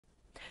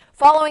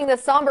Following the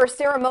somber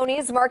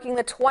ceremonies marking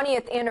the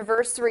 20th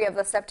anniversary of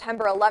the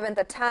September 11th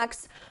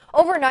attacks,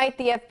 overnight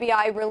the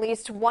FBI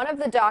released one of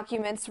the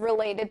documents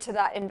related to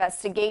that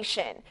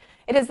investigation.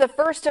 It is the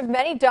first of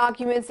many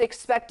documents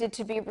expected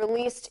to be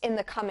released in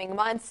the coming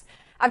months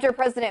after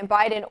President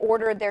Biden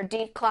ordered their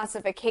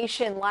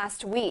declassification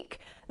last week.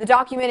 The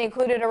document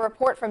included a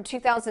report from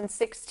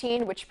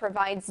 2016 which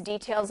provides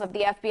details of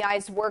the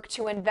FBI's work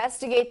to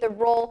investigate the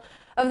role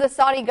of the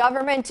Saudi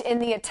government in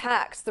the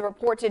attacks. The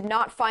report did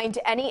not find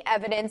any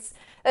evidence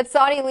that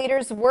Saudi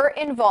leaders were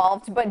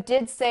involved, but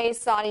did say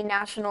Saudi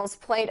nationals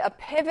played a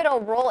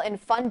pivotal role in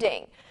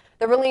funding.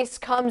 The release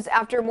comes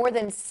after more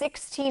than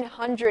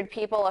 1,600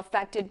 people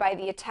affected by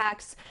the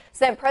attacks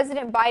sent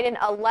President Biden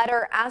a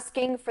letter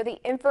asking for the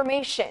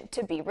information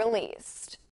to be released.